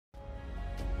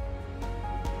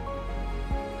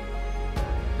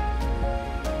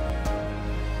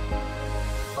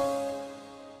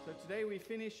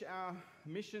finish our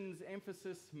missions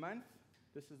emphasis month.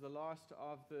 This is the last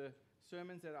of the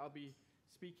sermons that I'll be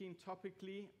speaking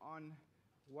topically on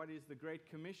what is the Great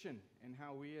Commission and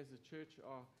how we as a church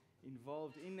are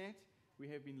involved in that. We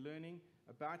have been learning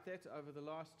about that over the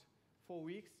last 4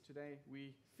 weeks. Today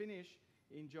we finish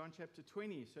in John chapter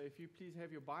 20. So if you please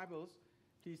have your Bibles,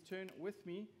 please turn with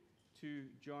me to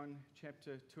John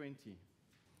chapter 20.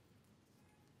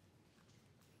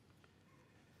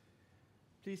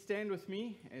 Please stand with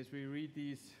me as we read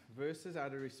these verses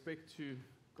out of respect to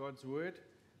God's Word.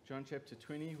 John chapter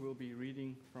 20, we'll be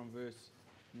reading from verse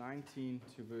 19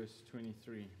 to verse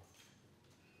 23.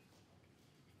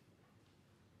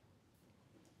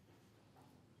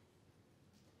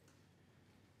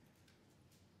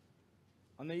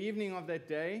 On the evening of that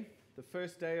day, the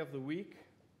first day of the week,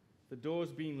 the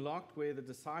doors being locked where the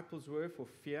disciples were for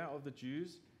fear of the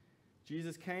Jews,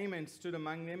 Jesus came and stood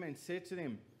among them and said to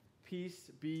them, "Peace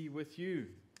be with you."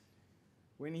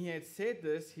 When he had said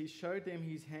this, he showed them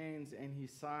his hands and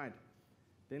his side.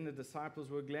 Then the disciples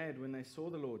were glad when they saw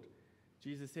the Lord.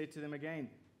 Jesus said to them again,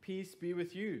 "Peace be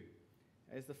with you.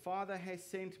 As the Father has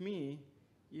sent me,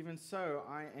 even so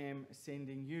I am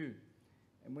sending you."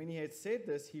 And when he had said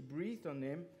this, he breathed on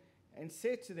them and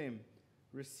said to them,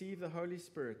 "Receive the Holy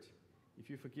Spirit. If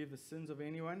you forgive the sins of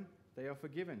anyone, they are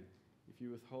forgiven. If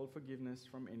you withhold forgiveness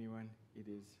from anyone, it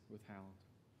is withheld."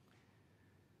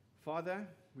 Father,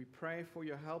 we pray for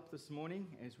your help this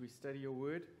morning as we study your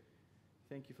word.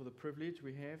 Thank you for the privilege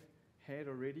we have had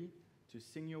already to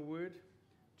sing your word,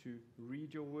 to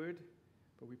read your word,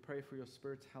 but we pray for your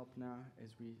Spirit's help now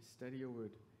as we study your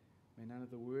word. May none of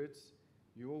the words,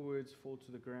 your words, fall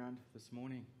to the ground this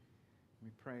morning. We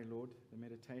pray, Lord, the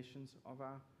meditations of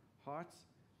our hearts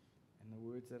and the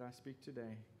words that I speak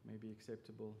today may be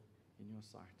acceptable in your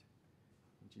sight.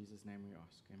 In Jesus' name we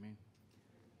ask. Amen.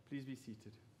 Please be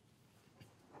seated.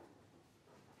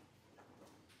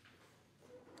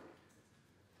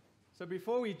 So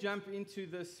before we jump into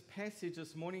this passage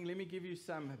this morning, let me give you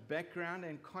some background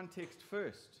and context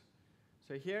first.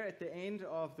 So here at the end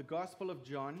of the Gospel of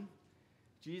John,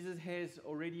 Jesus has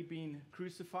already been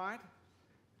crucified.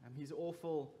 His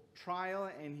awful trial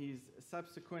and his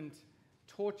subsequent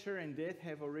torture and death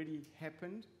have already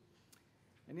happened.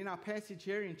 And in our passage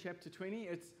here in chapter 20,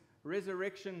 it's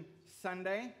Resurrection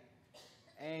Sunday,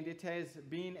 and it has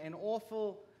been an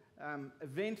awful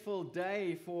eventful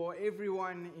day for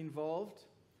everyone involved.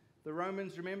 The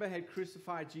Romans, remember, had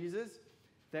crucified Jesus.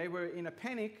 They were in a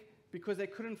panic because they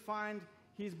couldn't find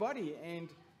his body,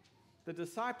 and the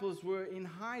disciples were in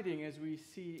hiding, as we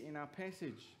see in our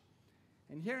passage.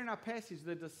 And here in our passage,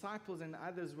 the disciples and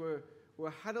others were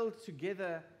huddled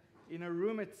together in a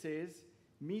room, it says,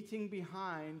 meeting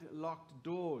behind locked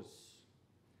doors.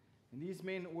 And these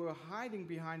men were hiding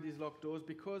behind these locked doors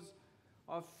because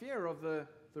of fear of the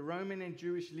Roman and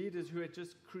Jewish leaders who had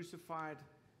just crucified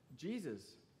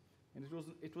Jesus. And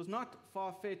it was not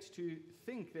far-fetched to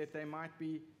think that they might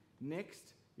be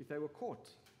next if they were caught.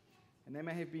 And they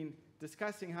may have been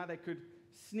discussing how they could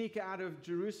sneak out of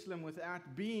Jerusalem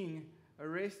without being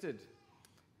arrested.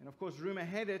 And of course, rumor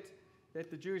had it that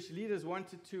the Jewish leaders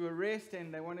wanted to arrest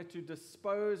and they wanted to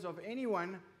dispose of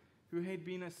anyone who had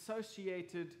been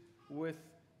associated with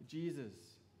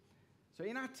Jesus. So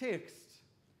in our text,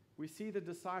 we see the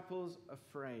disciples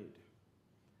afraid.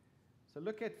 So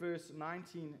look at verse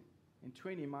 19 and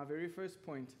 20. My very first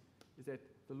point is that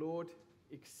the Lord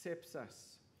accepts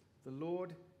us. The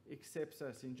Lord accepts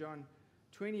us. In John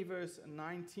 20, verse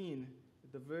 19,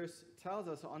 the verse tells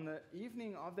us, on the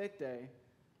evening of that day,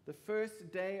 the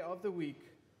first day of the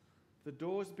week, the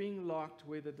doors being locked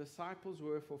where the disciples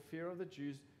were for fear of the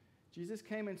Jews, Jesus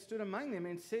came and stood among them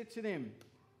and said to them,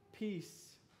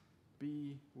 "Peace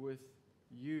be with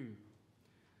you."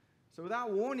 So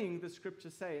without warning, the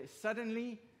scriptures say,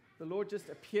 suddenly the Lord just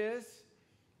appears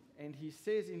and he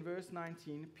says in verse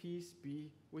 19, "Peace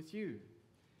be with you."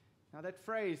 Now that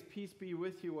phrase, "peace be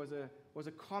with you," was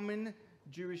a common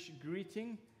Jewish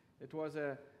greeting. It was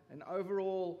an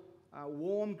overall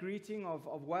warm greeting of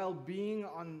well-being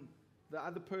on the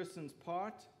other person's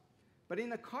part. But in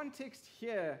the context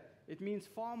here, it means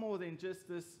far more than just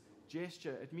this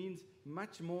gesture. It means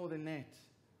much more than that.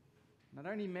 And I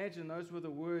don't imagine those were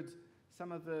the words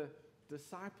some of the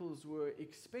disciples were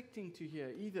expecting to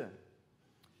hear either.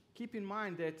 Keep in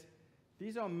mind that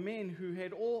these are men who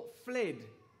had all fled.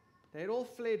 They had all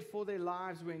fled for their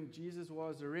lives when Jesus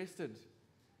was arrested.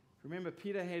 Remember,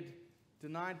 Peter had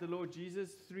denied the Lord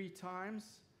Jesus 3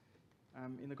 times.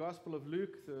 In the Gospel of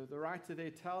Luke, the writer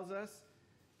there tells us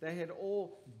they had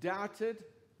all doubted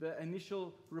the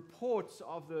initial reports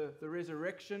of the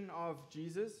resurrection of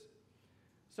Jesus.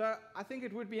 So I think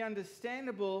it would be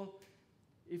understandable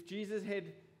if Jesus had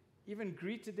even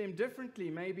greeted them differently,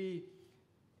 maybe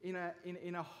in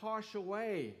a harsher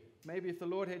way. Maybe if the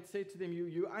Lord had said to them,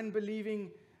 you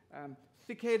unbelieving,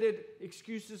 thick-headed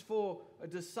excuses for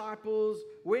disciples,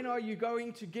 when are you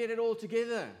going to get it all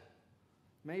together?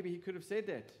 Maybe he could have said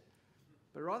that.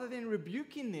 But rather than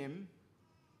rebuking them,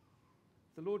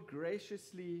 the Lord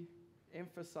graciously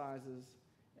emphasizes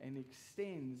and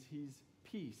extends his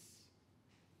peace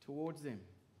towards them.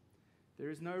 There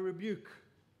is no rebuke.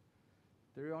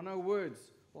 There are no words.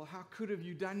 Well, how could have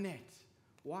you done that?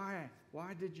 Why?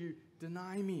 Why did you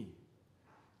deny me?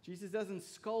 Jesus doesn't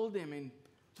scold them, and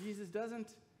Jesus doesn't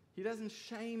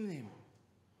shame them.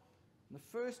 And the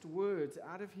first words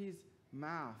out of his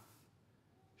mouth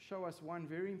show us one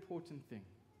very important thing: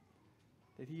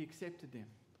 that he accepted them.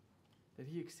 That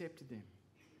he accepted them.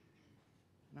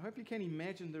 And I hope you can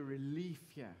imagine the relief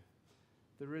here.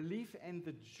 The relief and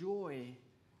the joy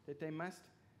that they must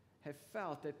have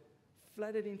felt, that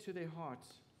flooded into their hearts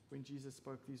when Jesus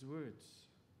spoke these words.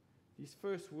 These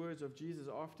first words of Jesus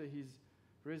after his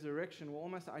resurrection were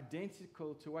almost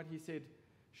identical to what he said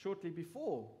shortly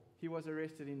before he was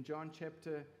arrested in John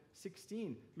chapter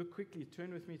 16. Look quickly,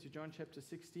 turn with me to John chapter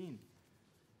 16.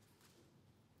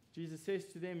 Jesus says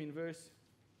to them in verse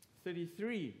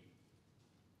 33,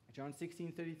 John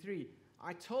 16:33,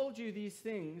 I told you these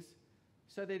things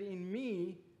so that in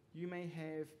me you may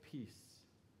have peace.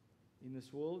 In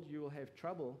this world you will have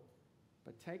trouble,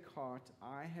 but take heart,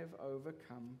 I have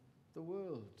overcome the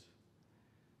world.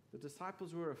 The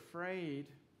disciples were afraid,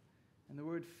 and the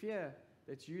word fear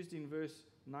that's used in verse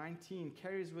 19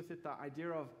 carries with it the idea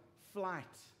of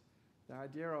flight. The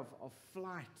idea of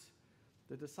flight.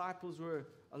 The disciples were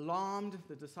alarmed,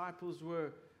 the disciples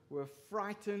were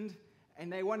frightened,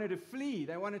 and they wanted to flee.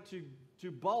 They wanted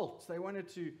to bolt. They wanted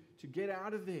to get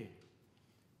out of there.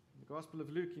 The Gospel of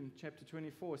Luke in chapter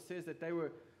 24 says that they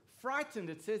were frightened.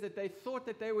 It says that they thought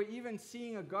that they were even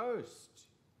seeing a ghost.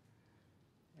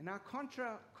 And now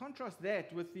contrast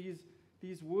that with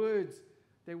these words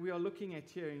that we are looking at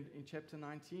here in chapter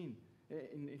 19,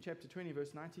 in chapter 20,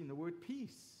 verse 19, the word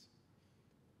peace.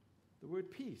 The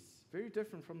word peace, very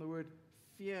different from the word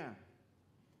fear.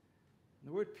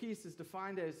 And the word peace is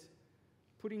defined as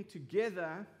putting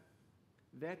together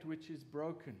that which is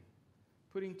broken.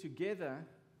 Putting together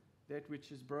that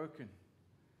which is broken.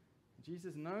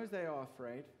 Jesus knows they are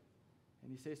afraid,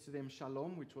 and he says to them,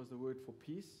 shalom, which was the word for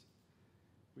peace,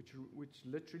 which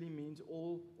literally means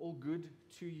all good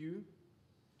to you.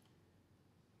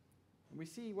 And we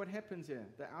see what happens here,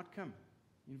 the outcome.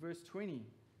 In verse 20,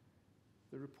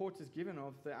 the report is given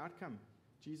of the outcome.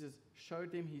 Jesus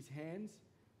showed them his hands.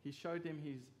 He showed them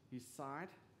his side.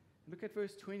 Look at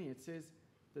verse 20. It says,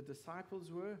 the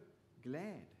disciples were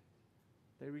glad.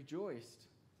 They rejoiced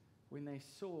when they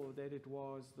saw that it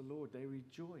was the Lord. They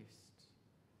rejoiced.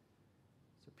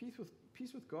 So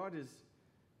peace with God is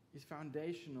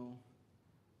foundational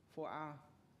for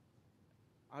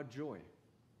our joy.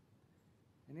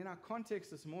 And in our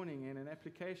context this morning, and an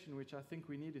application which I think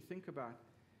we need to think about,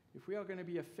 if we are going to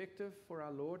be effective for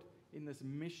our Lord in this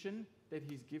mission that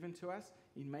he's given to us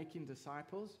in making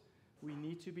disciples, we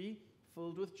need to be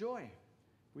filled with joy.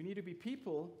 We need to be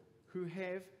people who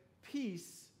have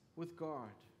peace with God.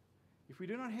 If we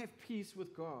do not have peace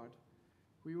with God,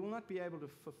 we will not be able to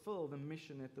fulfill the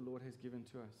mission that the Lord has given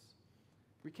to us.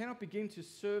 We cannot begin to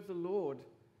serve the Lord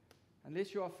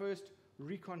unless you are first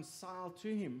reconciled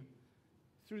to him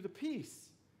through the peace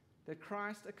that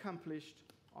Christ accomplished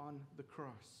on the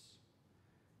cross.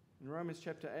 In Romans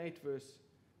chapter 8, verse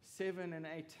 7 and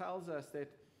 8 tells us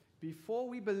that before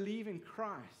we believe in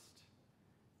Christ,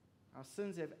 our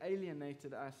sins have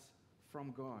alienated us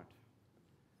from God.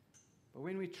 But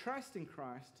when we trust in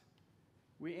Christ,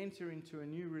 we enter into a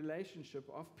new relationship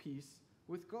of peace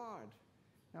with God.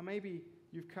 Now, maybe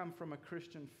you've come from a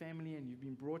Christian family and you've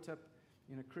been brought up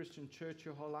in a Christian church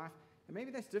your whole life, and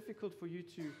maybe that's difficult for you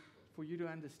to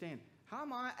understand. How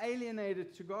am I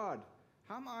alienated to God?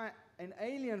 How am I an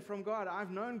alien from God?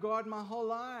 I've known God my whole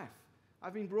life.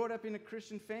 I've been brought up in a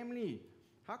Christian family.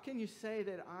 How can you say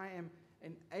that I am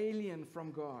an alien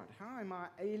from God? How am I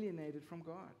alienated from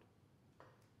God?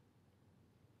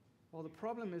 Well, the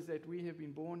problem is that we have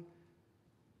been born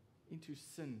into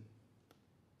sin.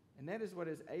 And that is what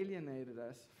has alienated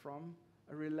us from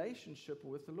a relationship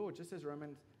with the Lord, just as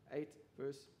Romans 8,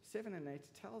 verse 7 and 8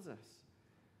 tells us.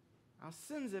 Our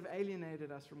sins have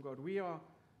alienated us from God. We are,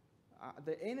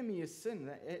 the enemy is sin.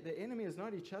 The enemy is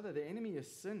not each other. The enemy is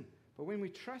sin. But when we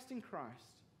trust in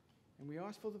Christ and we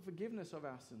ask for the forgiveness of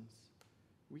our sins,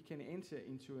 we can enter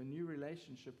into a new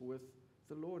relationship with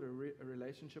the Lord, a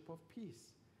relationship of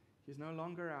peace. He's no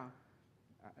longer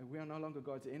we are no longer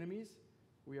God's enemies.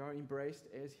 We are embraced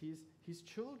as his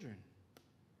children.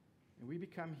 And we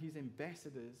become his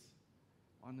ambassadors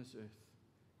on this earth.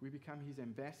 We become his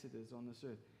ambassadors on this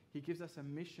earth. He gives us a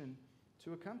mission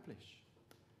to accomplish,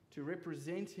 to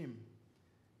represent him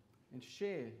and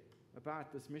share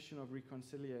about this mission of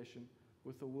reconciliation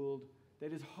with a world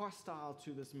that is hostile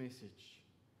to this message.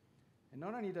 And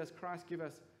not only does Christ give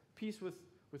us peace with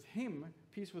him,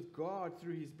 peace with God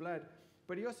through his blood,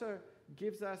 but he also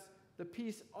gives us the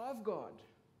peace of God.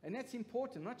 And that's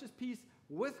important, not just peace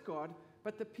with God,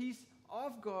 but the peace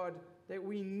of God that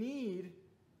we need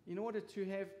in order to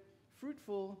have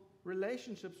fruitful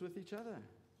relationships with each other.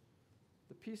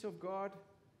 The peace of God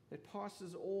that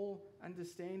passes all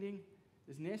understanding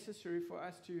is necessary for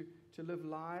us to live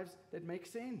lives that make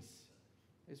sense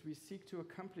as we seek to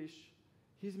accomplish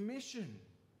his mission,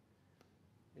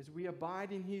 as we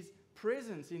abide in his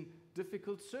presence in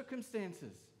difficult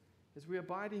circumstances, as we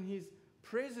abide in his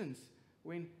presence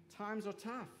when times are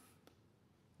tough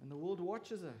and the world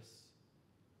watches us,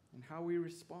 and how we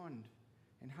respond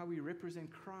and how we represent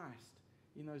Christ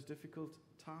in those difficult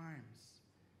times.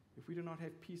 If we do not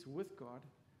have peace with God,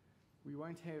 we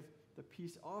won't have the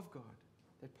peace of God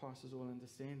that passes all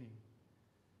understanding.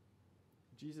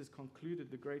 Jesus concluded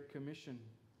the Great Commission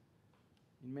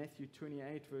in Matthew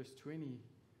 28, verse 20.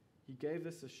 He gave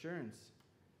this assurance,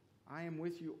 I am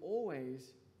with you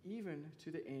always, even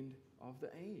to the end of the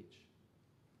age.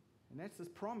 And that's this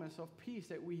promise of peace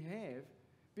that we have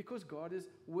because God is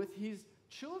with his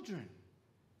children.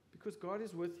 Because God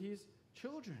is with his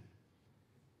children.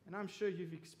 And I'm sure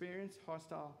you've experienced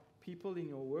hostile people in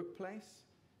your workplace,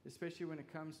 especially when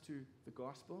it comes to the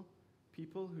gospel.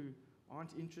 People who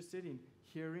aren't interested in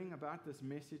hearing about this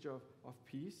message of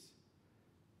peace.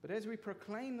 But as we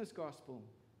proclaim this gospel,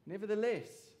 nevertheless,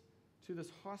 to this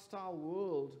hostile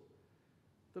world,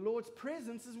 the Lord's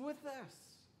presence is with us.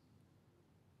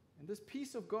 And this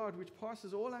peace of God, which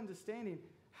passes all understanding,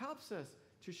 helps us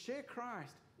to share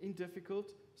Christ in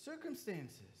difficult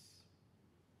circumstances,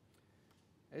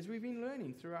 as we've been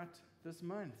learning throughout this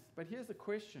month. But here's the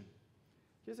question.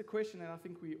 Here's a question that I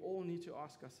think we all need to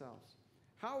ask ourselves.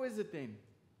 How is it then?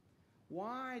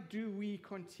 Why do we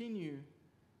continue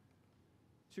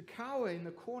to cower in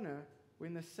the corner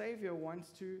when the Savior wants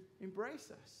to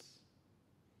embrace us?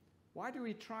 Why do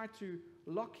we try to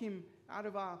lock him out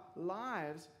of our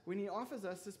lives when he offers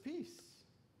us this peace?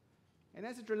 And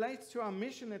as it relates to our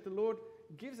mission that the Lord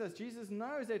gives us, Jesus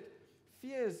knows that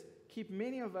fears keep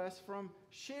many of us from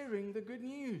sharing the good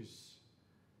news.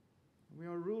 We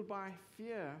are ruled by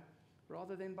fear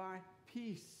rather than by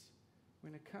peace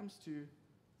when it comes to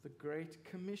the Great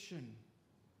Commission.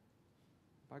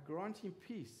 By granting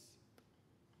peace,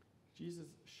 Jesus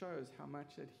shows how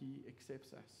much that he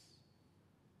accepts us.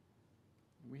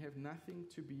 We have nothing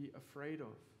to be afraid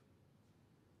of.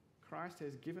 Christ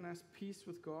has given us peace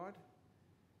with God.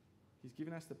 He's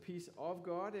given us the peace of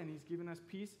God, and he's given us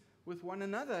peace with one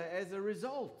another as a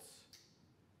result,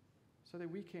 so that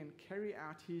we can carry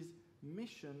out his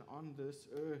mission on this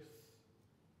earth.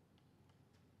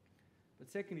 But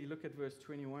secondly, look at verse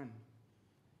 21.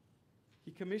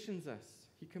 He commissions us.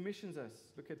 He commissions us.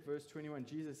 Look at verse 21.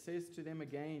 Jesus says to them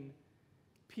again,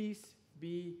 peace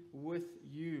be with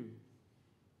you.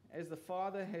 As the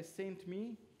Father has sent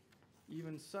me,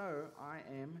 even so I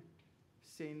am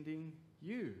sending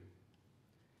you.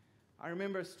 I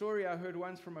remember a story I heard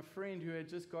once from a friend who had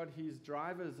just got his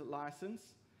driver's license,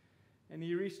 and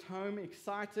he reached home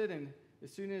excited, and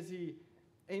as soon as he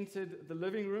entered the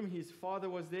living room, his father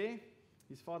was there.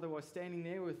 His father was standing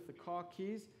there with the car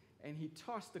keys, and he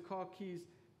tossed the car keys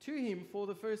to him for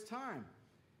the first time.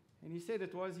 And he said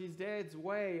it was his dad's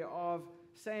way of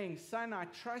saying, son, I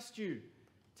trust you.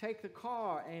 Take the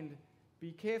car and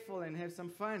be careful and have some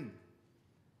fun.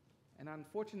 And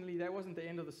unfortunately, that wasn't the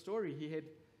end of the story. He had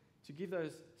to give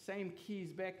those same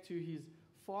keys back to his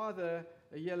father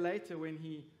a year later when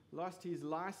he lost his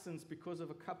license because of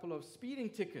a couple of speeding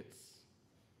tickets.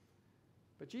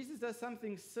 But Jesus does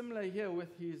something similar here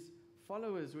with his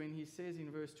followers when he says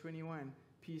in verse 21,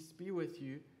 peace be with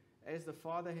you. As the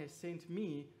Father has sent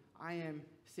me, I am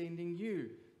sending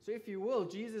you. So if you will,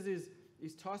 Jesus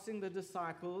is tossing the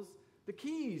disciples the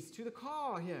keys to the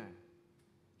car here.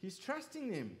 He's trusting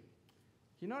them.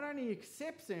 He not only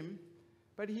accepts them,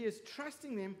 but he is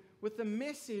trusting them with the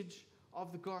message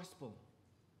of the gospel.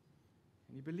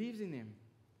 And he believes in them.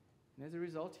 And as a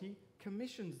result, he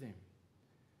commissions them.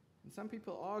 And some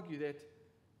people argue that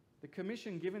the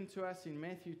commission given to us in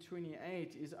Matthew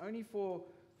 28 is only for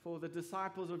the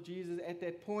disciples of Jesus at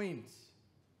that point.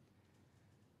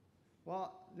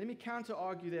 Well, let me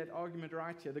counter-argue that argument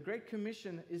right here. The Great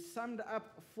Commission is summed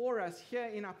up for us here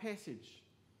in our passage,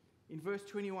 in verse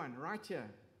 21, right here,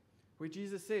 where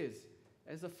Jesus says,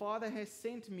 "As the Father has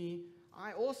sent me,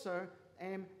 I also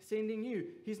am sending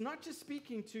you." He's not just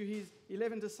speaking to his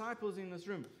 11 disciples in this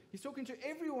room. He's talking to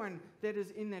everyone that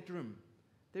is in that room.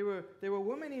 There were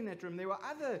women in that room. There were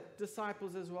other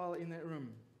disciples as well in that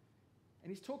room.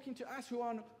 And he's talking to us who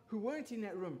weren't in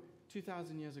that room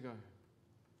 2,000 years ago.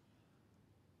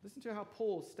 Listen to how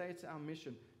Paul states our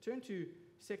mission. Turn to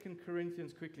 2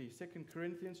 Corinthians quickly. 2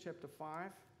 Corinthians chapter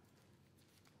 5.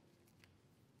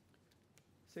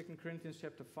 2 Corinthians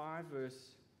chapter 5,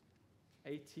 verse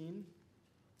 18.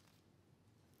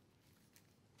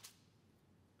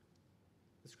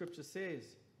 The scripture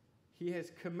says, "He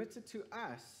has committed to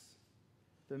us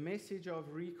the message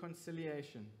of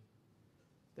reconciliation,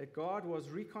 that God was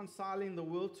reconciling the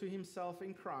world to himself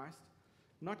in Christ,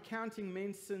 not counting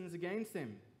men's sins against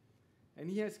them. And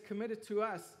he has committed to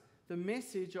us the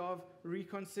message of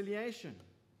reconciliation.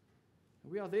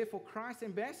 We are therefore Christ's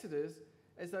ambassadors,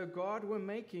 as though God were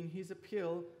making his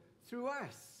appeal through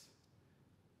us."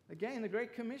 Again, the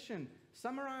Great Commission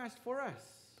summarized for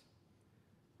us.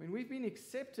 When we've been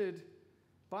accepted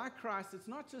by Christ, it's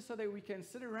not just so that we can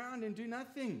sit around and do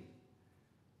nothing.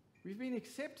 We've been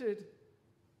accepted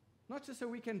not just so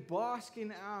we can bask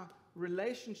in our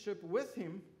relationship with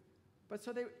him, but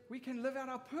so that we can live out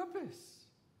our purpose.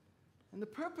 And the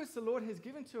purpose the Lord has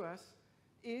given to us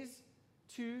is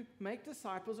to make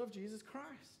disciples of Jesus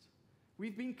Christ.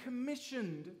 We've been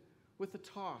commissioned with a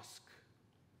task.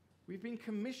 We've been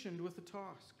commissioned with a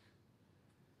task.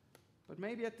 But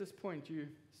maybe at this point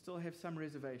you still have some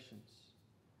reservations.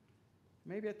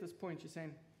 Maybe at this point you're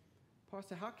saying,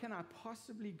 "Pastor, how can I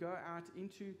possibly go out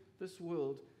into this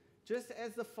world just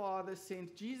as the Father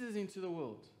sent Jesus into the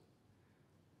world?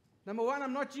 Number one,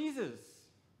 I'm not Jesus.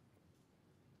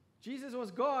 Jesus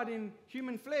was God in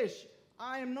human flesh.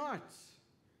 I am not.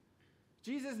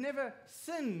 Jesus never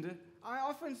sinned. I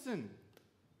often sin.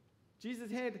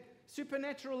 Jesus had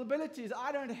supernatural abilities.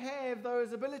 I don't have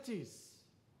those abilities.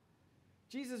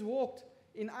 Jesus walked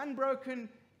in unbroken,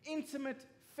 intimate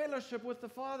fellowship with the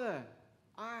Father.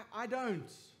 I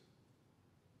don't.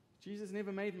 Jesus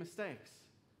never made mistakes.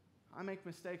 I make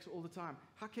mistakes all the time.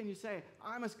 How can you say,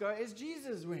 I must go as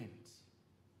Jesus went?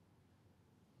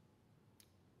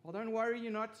 Well, don't worry,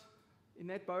 you're not in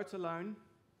that boat alone.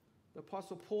 The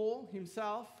Apostle Paul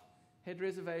himself had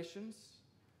reservations.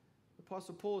 The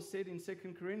Apostle Paul said in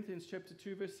 2 Corinthians chapter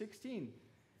 2, verse 16,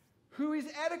 "Who is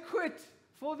adequate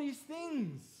for these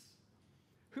things?"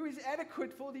 Who is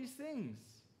adequate for these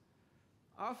things?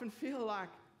 I often feel like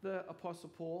the Apostle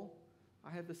Paul.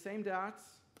 I have the same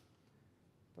doubts.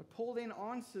 But Paul then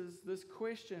answers this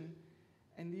question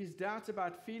and these doubts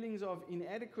about feelings of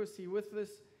inadequacy with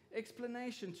this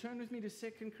explanation. Turn with me to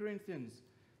 2 Corinthians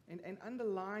and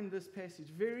underline this passage.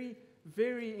 Very,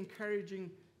 very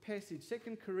encouraging passage.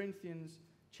 2 Corinthians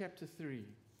chapter 3.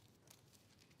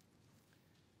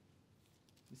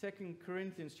 In 2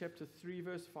 Corinthians chapter 3,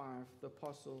 verse 5, the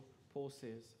Apostle Paul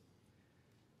says,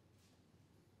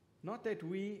 "Not that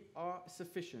we are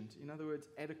sufficient," in other words,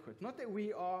 adequate. "Not that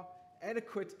we are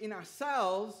adequate in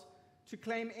ourselves to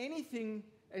claim anything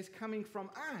as coming from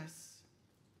us."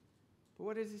 But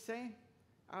what does he say?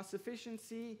 Our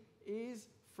sufficiency is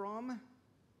from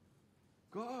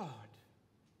God.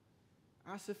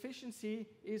 Our sufficiency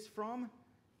is from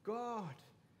God.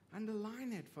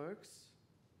 Underline it, folks.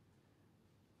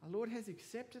 Our Lord has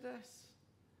accepted us,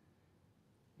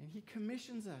 and he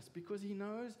commissions us because he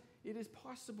knows it is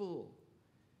possible.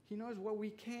 He knows what we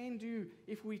can do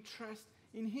if we trust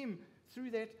in him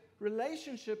through that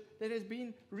relationship that has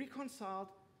been reconciled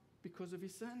because of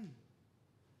his son.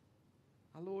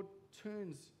 Our Lord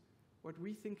turns what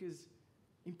we think is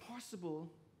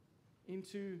impossible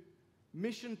into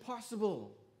mission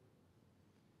possible.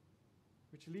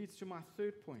 Which leads to my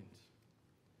third point.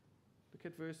 Look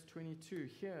at verse 22.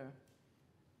 Here,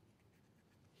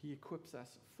 he equips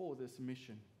us for this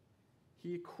mission.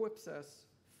 He equips us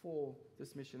for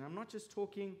this mission. I'm not just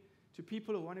talking to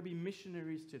people who want to be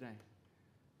missionaries today.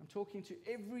 I'm talking to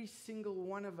every single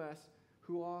one of us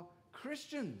who are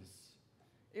Christians.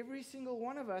 Every single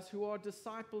one of us who are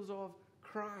disciples of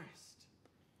Christ.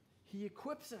 He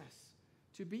equips us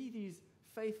to be these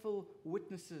faithful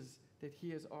witnesses that he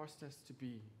has asked us to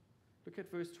be. Look at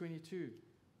verse 22.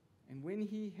 "And when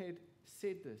he had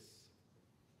said this,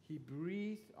 he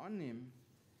breathed on them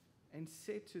and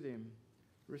said to them,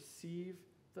 'Receive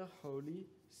the Holy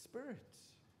Spirit.'"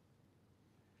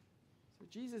 So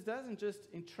Jesus doesn't just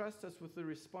entrust us with the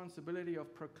responsibility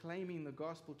of proclaiming the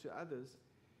gospel to others.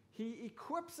 He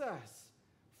equips us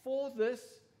for this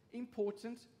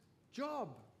important job.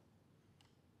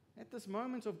 At this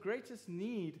moment of greatest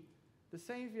need, the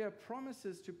Savior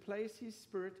promises to place His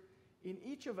Spirit in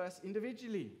each of us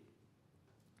individually.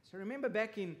 So remember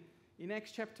back in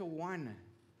Acts chapter 1.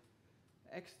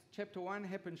 Acts chapter 1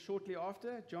 happened shortly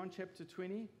after John chapter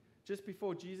 20, just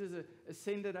before Jesus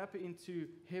ascended up into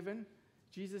heaven.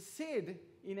 Jesus said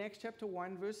in Acts chapter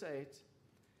 1 verse 8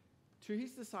 to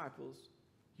His disciples,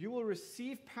 "You will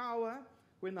receive power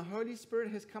when the Holy Spirit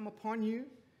has come upon you,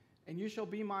 and you shall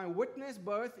be my witness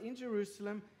both in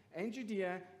Jerusalem and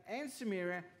Judea and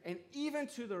Samaria and even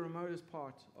to the remotest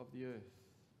part of the earth."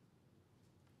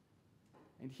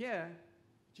 And here,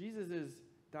 Jesus is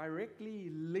directly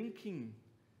linking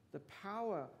the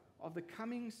power of the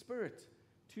coming Spirit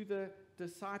to the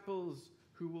disciples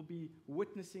who will be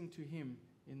witnessing to Him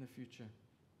in the future.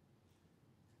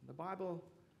 The Bible,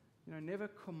 never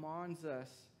commands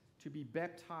us to be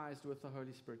baptized with the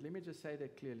Holy Spirit. Let me just say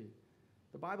that clearly.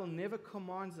 The Bible never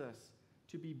commands us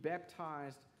to be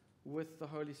baptized with the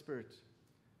Holy Spirit.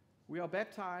 We are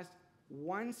baptized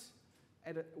once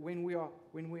when we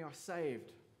are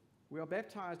saved. We are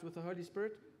baptized with the Holy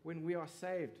Spirit when we are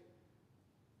saved.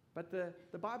 But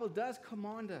the Bible does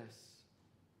command us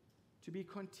to be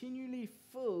continually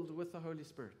filled with the Holy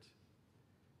Spirit.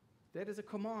 That is a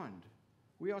command.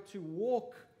 We are to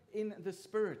walk in the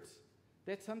Spirit.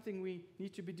 That's something we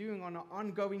need to be doing on an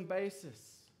ongoing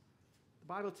basis. The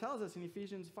Bible tells us in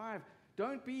Ephesians 5,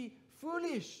 don't be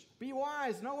foolish, be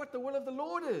wise, know what the will of the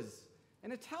Lord is.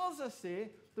 And it tells us there,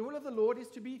 the will of the Lord is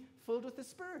to be filled with the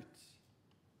Spirit.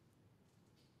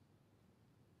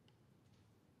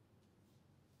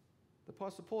 The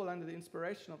Apostle Paul, under the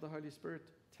inspiration of the Holy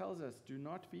Spirit, tells us, do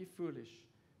not be foolish,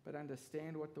 but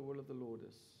understand what the will of the Lord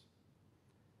is.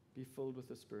 Be filled with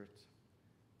the Spirit.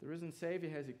 The risen Savior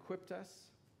has equipped us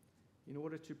in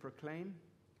order to proclaim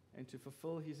and to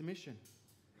fulfill His mission.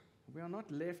 We are not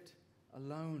left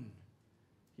alone.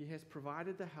 He has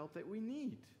provided the help that we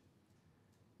need.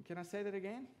 Can I say that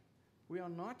again? We are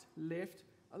not left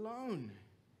alone.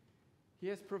 He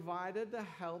has provided the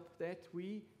help that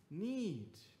we need.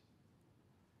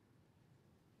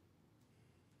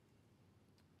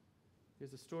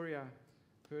 There's a story I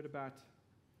heard about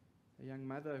a young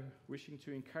mother wishing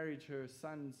to encourage her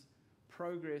son's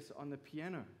progress on the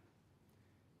piano.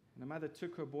 And the mother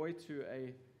took her boy to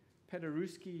a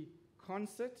Paderewski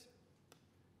concert,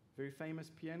 very famous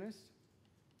pianist.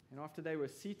 And after they were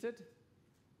seated,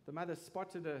 the mother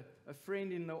spotted a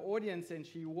friend in the audience, and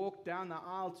she walked down the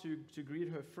aisle to greet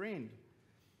her friend.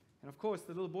 And of course,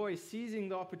 the little boy, seizing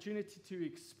the opportunity to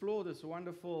explore this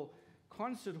wonderful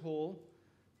concert hall,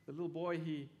 the little boy,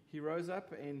 he rose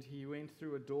up and he went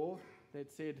through a door that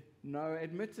said, "No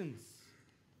admittance."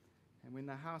 And when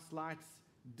the house lights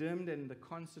dimmed and the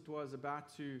concert was about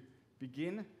to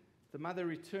begin, the mother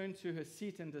returned to her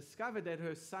seat and discovered that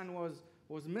her son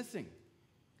was missing.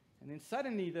 And then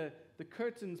suddenly the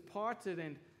curtains parted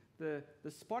and the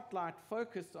spotlight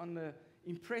focused on the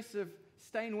impressive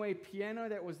Steinway piano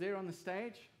that was there on the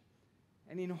stage.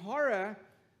 And in horror,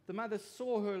 the mother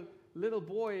saw her little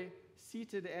boy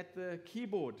seated at the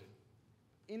keyboard,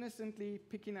 innocently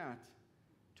picking out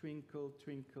 "Twinkle,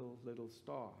 Twinkle, Little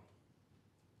Star."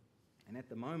 And at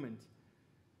the moment,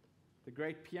 the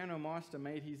great piano master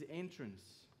made his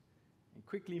entrance and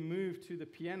quickly moved to the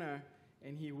piano,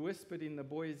 and he whispered in the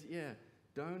boy's ear,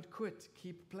 "Don't quit,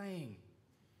 keep playing."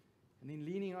 And then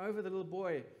leaning over the little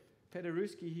boy,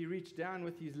 Paderewski, he reached down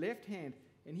with his left hand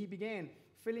and he began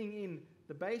filling in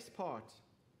the bass part.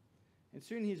 And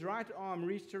soon his right arm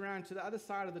reached around to the other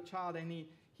side of the child and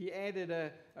he added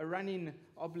a running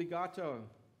obligato.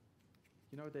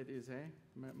 You know what that is, eh,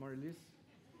 Maurice?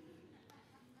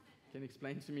 Can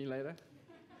explain to me later.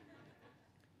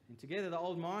 And together the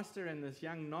old master and this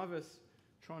young novice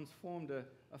transformed a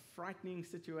frightening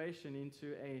situation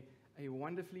into a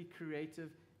wonderfully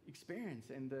creative experience.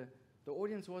 And the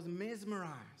audience was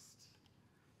mesmerized.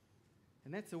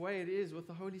 And that's the way it is with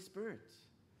the Holy Spirit.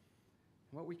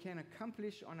 What we can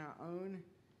accomplish on our own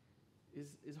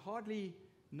is hardly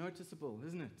noticeable,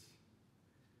 isn't it?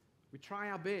 We try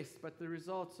our best, but the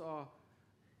results are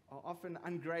often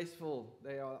ungraceful.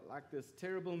 They are like this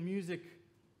terrible music,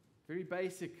 very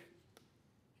basic.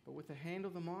 But with the hand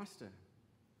of the Master,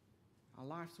 our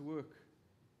life's work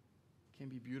can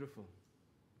be beautiful.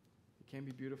 It can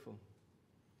be beautiful.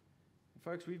 And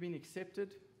folks, we've been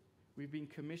accepted, we've been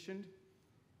commissioned,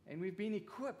 and we've been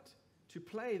equipped to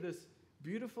play this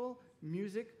beautiful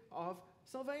music of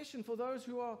salvation for those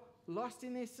who are lost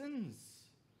in their sins.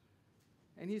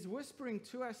 And He's whispering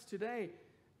to us today,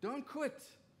 don't quit.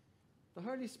 The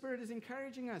Holy Spirit is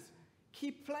encouraging us.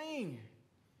 Keep playing.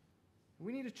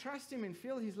 We need to trust Him and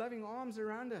feel His loving arms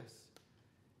around us.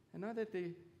 And know that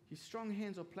His strong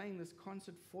hands are playing this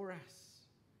concert for us.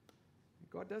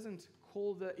 God doesn't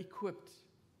call the equipped.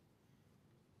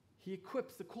 He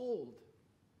equips the called.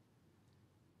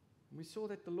 And we saw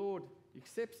that the Lord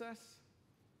accepts us,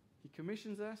 He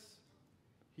commissions us,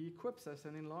 He equips us,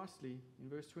 and then lastly, in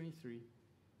verse 23,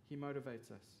 He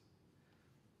motivates us.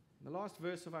 The last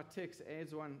verse of our text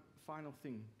adds one final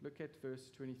thing. Look at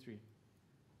verse 23.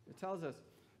 It tells us,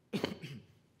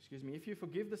 excuse me, if you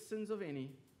forgive the sins of any,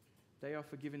 they are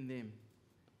forgiven them.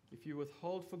 If you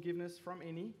withhold forgiveness from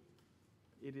any,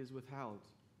 it is withheld.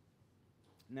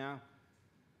 Now,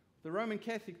 the Roman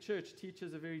Catholic Church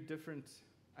teaches a very different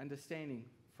understanding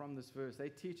from this verse. They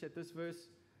teach that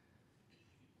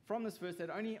from this verse that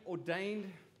only ordained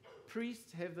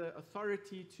priests have the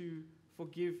authority to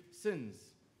forgive sins.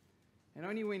 And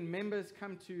only when members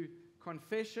come to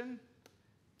confession,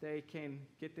 they can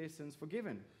get their sins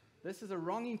forgiven. This is a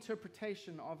wrong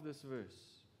interpretation of this verse.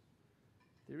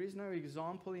 There is no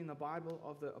example in the Bible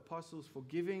of the apostles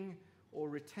forgiving or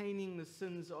retaining the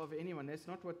sins of anyone. That's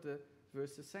not what the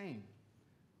verse is saying.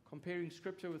 Comparing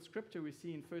Scripture with Scripture, we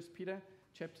see in 1 Peter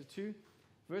chapter 2,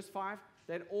 verse 5,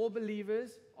 that all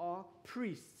believers are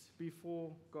priests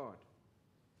before God.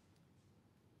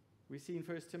 We see in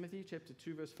 1 Timothy chapter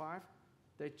 2, verse 5,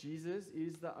 that Jesus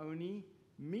is the only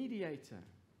mediator.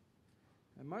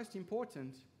 And most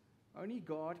important, only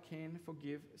God can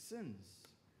forgive sins,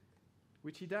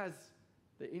 which He does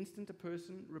the instant a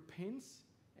person repents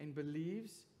and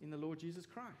believes in the Lord Jesus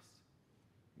Christ.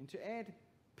 And to add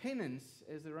penance,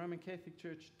 as the Roman Catholic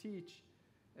Church teach,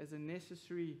 as a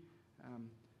necessary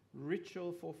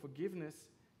ritual for forgiveness,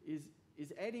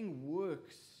 is adding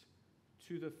works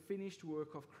to the finished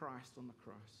work of Christ on the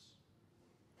cross,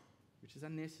 which is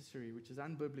unnecessary, which is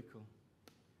unbiblical.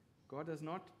 God does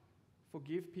not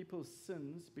forgive people's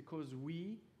sins because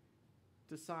we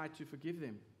decide to forgive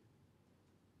them.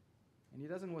 And He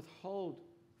doesn't withhold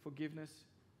forgiveness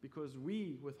because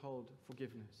we withhold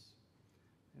forgiveness.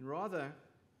 And rather,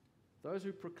 those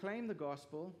who proclaim the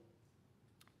gospel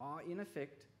are, in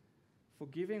effect,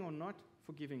 forgiving or not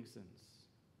forgiving sins,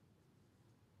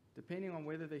 depending on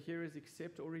whether the hearers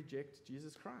accept or reject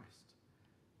Jesus Christ.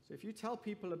 So if you tell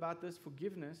people about this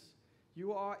forgiveness,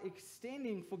 you are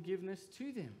extending forgiveness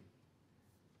to them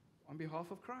on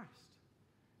behalf of Christ.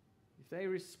 If they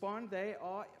respond, they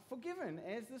are forgiven,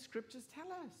 as the Scriptures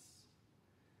tell us.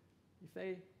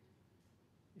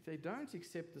 If they don't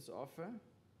accept this offer,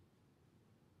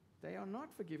 they are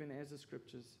not forgiven, as the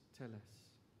Scriptures tell us.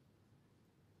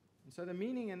 And so the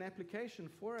meaning and application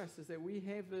for us is that we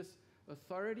have this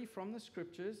authority from the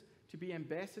Scriptures to be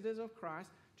ambassadors of Christ,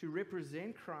 to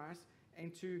represent Christ,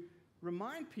 and to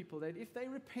remind people that if they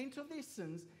repent of their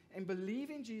sins and believe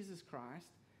in Jesus Christ,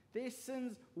 their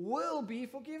sins will be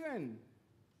forgiven.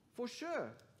 For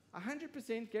sure.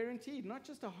 100% guaranteed. Not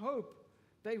just a hope.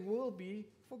 They will be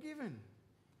forgiven.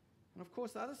 And of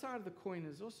course, the other side of the coin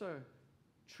is also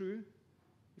true.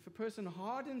 If a person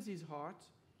hardens his heart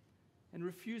and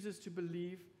refuses to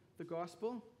believe the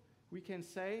gospel, we can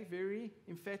say very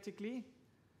emphatically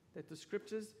that the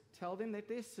Scriptures tell them that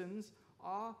their sins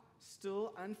are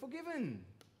still unforgiven.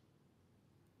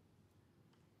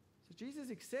 So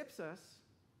Jesus accepts us,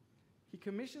 He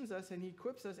commissions us, and He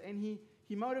equips us, and He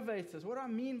motivates us. What do I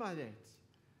mean by that?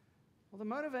 Well, the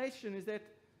motivation is that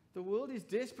the world is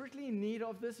desperately in need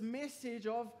of this message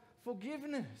of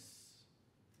forgiveness.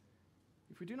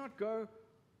 If we do not go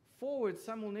forward,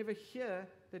 some will never hear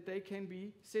that they can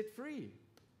be set free.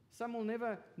 Some will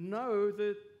never know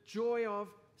the joy of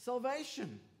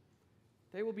salvation.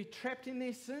 They will be trapped in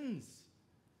their sins.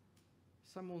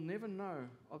 Some will never know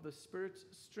of the Spirit's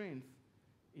strength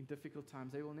in difficult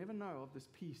times. They will never know of this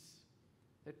peace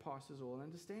that passes all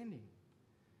understanding.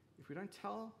 If we don't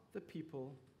tell the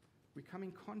people we come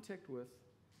in contact with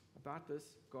about this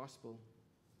gospel,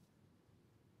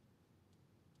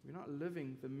 we're not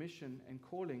living the mission and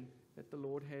calling that the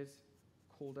Lord has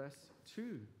called us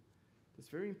to. This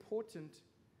very important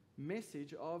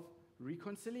message of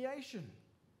reconciliation.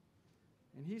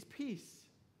 And His peace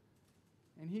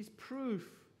and His proof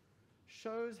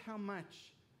shows how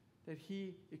much that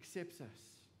He accepts us.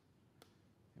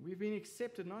 And we've been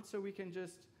accepted not so we can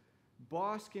just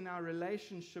bask in our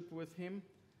relationship with Him,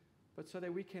 but so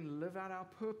that we can live out our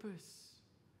purpose.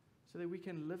 So that we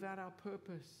can live out our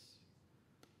purpose.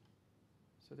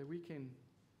 So that we can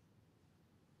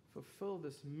fulfill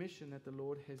this mission that the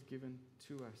Lord has given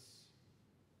to us.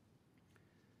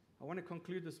 I want to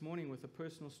conclude this morning with a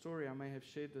personal story. I may have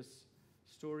shared this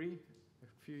story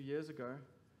a few years ago.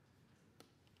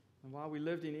 And while we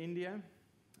lived in India,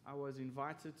 I was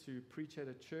invited to preach at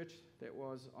a church that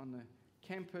was on the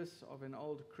campus of an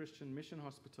old Christian mission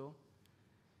hospital.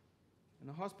 And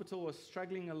the hospital was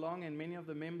struggling along, and many of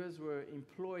the members were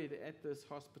employed at this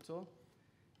hospital.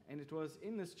 And it was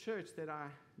in this church that I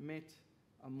met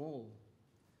Amol.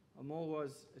 Amol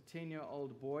was a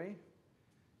 10-year-old boy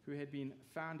who had been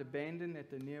found abandoned at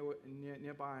the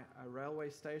nearby railway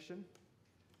station.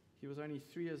 He was only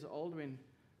 3 years old when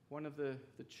one of the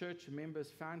church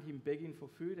members found him begging for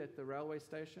food at the railway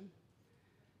station.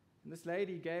 And this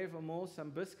lady gave Amol some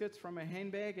biscuits from a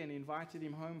handbag and invited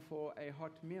him home for a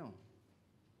hot meal.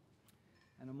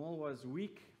 And Amol was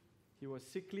weak, he was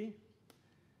sickly,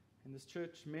 and this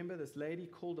church member, this lady,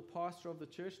 called the pastor of the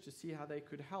church to see how they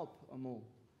could help Amol.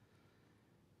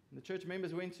 And the church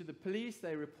members went to the police,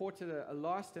 they reported a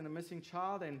lost and a missing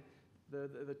child, and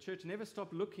the church never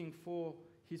stopped looking for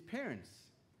his parents.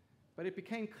 But it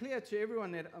became clear to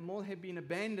everyone that Amol had been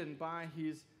abandoned by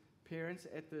his parents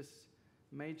at this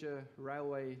major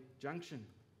railway junction.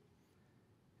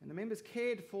 And the members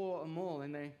cared for Amol,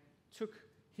 and they took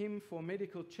him for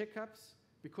medical checkups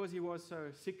because he was so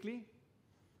sickly.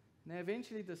 And they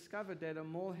eventually discovered that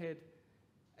Amol had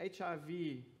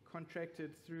HIV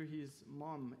contracted through his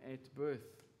mom at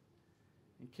birth.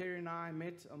 And Kerry and I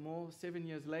met Amol 7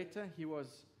 years later. He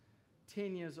was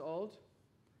 10 years old.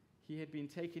 He had been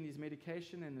taking his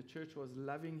medication, and the church was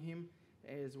loving him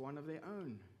as one of their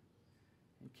own.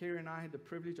 And Kerry and I had the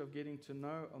privilege of getting to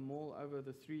know Amol over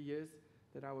the 3 years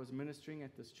that I was ministering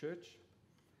at this church.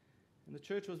 And the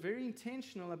church was very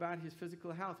intentional about his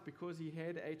physical health because he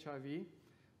had HIV,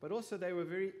 but also they were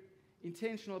very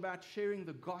intentional about sharing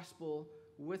the gospel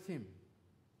with him.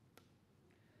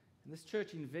 And this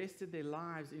church invested their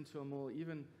lives into Amol,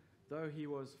 even though he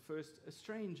was first a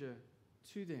stranger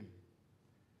to them.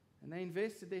 And they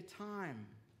invested their time,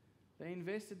 they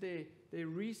invested their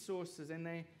resources, and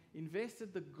they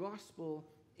invested the gospel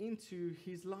into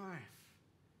his life,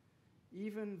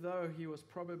 even though he was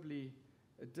probably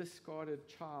a discarded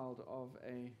child of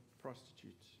a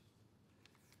prostitute.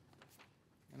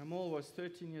 And Amol was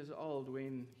 13 years old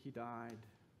when he died.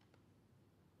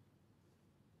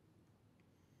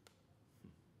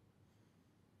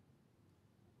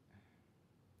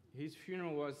 His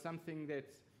funeral was something that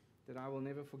I will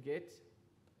never forget.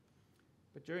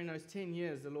 But during those 10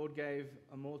 years, the Lord gave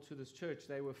Amol to this church.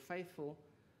 They were faithful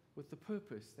with the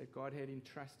purpose that God had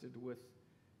entrusted with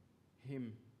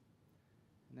him.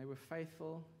 And they were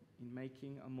faithful in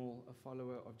making Amol a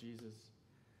follower of Jesus.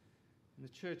 And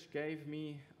the church gave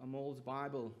me Amol's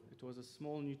Bible. It was a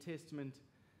small New Testament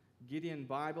Gideon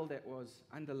Bible that was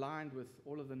underlined with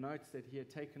all of the notes that he had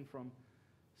taken from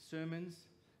sermons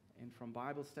and from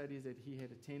Bible studies that he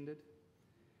had attended.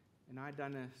 And I'd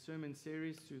done a sermon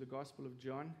series through the Gospel of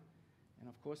John. And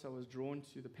of course, I was drawn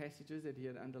to the passages that he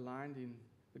had underlined in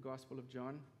the Gospel of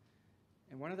John.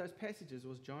 And one of those passages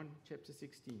was John chapter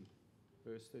 16,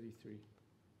 verse 33,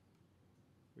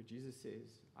 where Jesus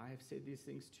says, "I have said these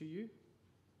things to you,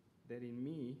 that in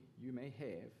me you may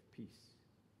have peace."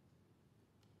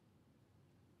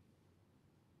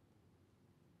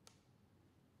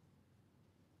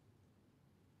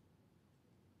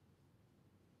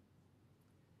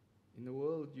 In the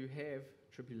world you have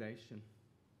tribulation,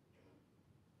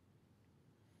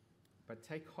 but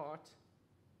take heart,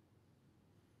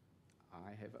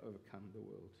 I have overcome the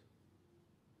world.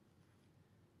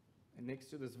 And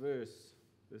next to this verse,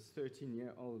 this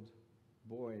 13-year-old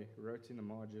boy wrote in the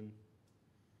margin,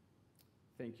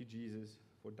 "Thank you, Jesus,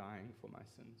 for dying for my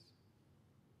sins."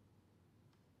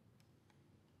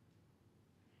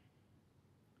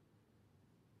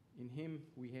 In him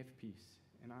we have peace.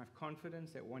 And I have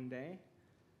confidence that one day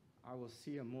I will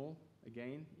see Amol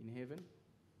again in heaven,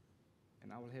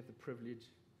 and I will have the privilege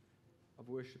of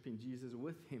worshiping Jesus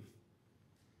with him,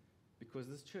 because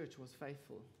this church was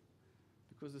faithful.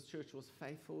 Because this church was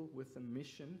faithful with the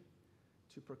mission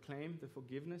to proclaim the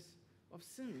forgiveness of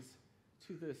sins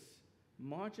to this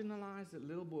marginalized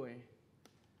little boy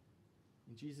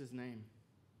in Jesus' name,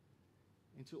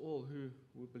 and to all who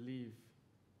will believe.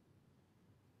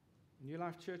 New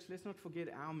Life Church, let's not forget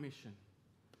our mission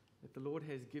that the Lord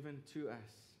has given to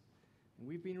us. And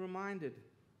we've been reminded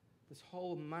this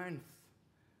whole month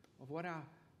of what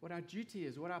our duty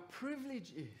is, what our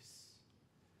privilege is.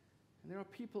 And there are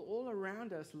people all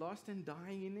around us lost and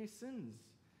dying in their sins.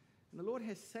 And the Lord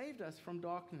has saved us from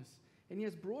darkness, and he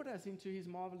has brought us into his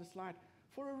marvelous light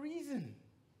for a reason.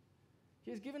 He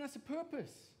has given us a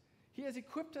purpose. He has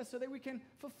equipped us so that we can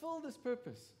fulfill this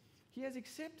purpose. He has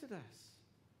accepted us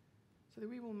so that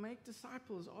we will make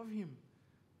disciples of him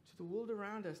to the world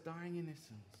around us dying in their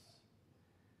sins.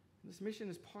 This mission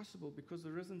is possible because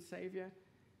the risen Savior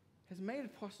has made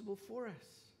it possible for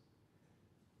us.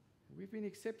 We've been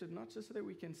accepted not just so that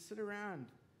we can sit around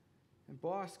and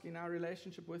bask in our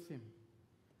relationship with Him,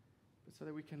 but so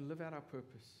that we can live out our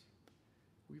purpose.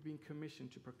 We've been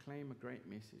commissioned to proclaim a great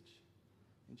message.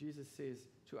 And Jesus says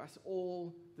to us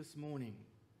all this morning,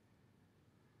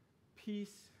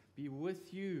 peace be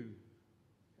with you.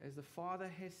 As the Father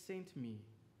has sent me,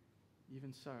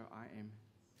 even so I am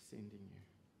sending you.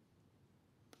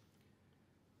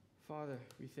 Father,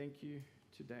 we thank you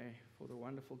today for the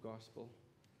wonderful gospel,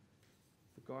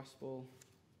 the gospel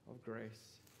of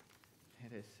grace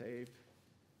that has saved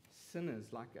sinners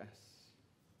like us,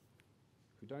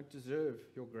 who don't deserve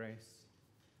your grace,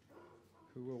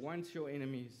 who were once your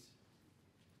enemies,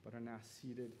 but are now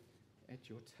seated at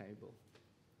your table.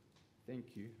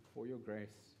 Thank you for your grace.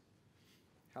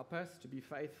 Help us to be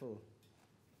faithful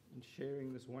in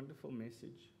sharing this wonderful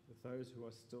message with those who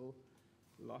are still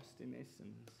lost in their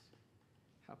sins.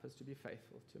 Help us to be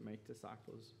faithful to make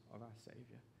disciples of our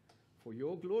Savior. For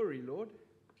your glory, Lord,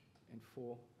 and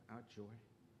for our joy.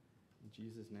 In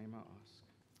Jesus' name I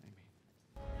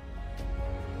ask. Amen.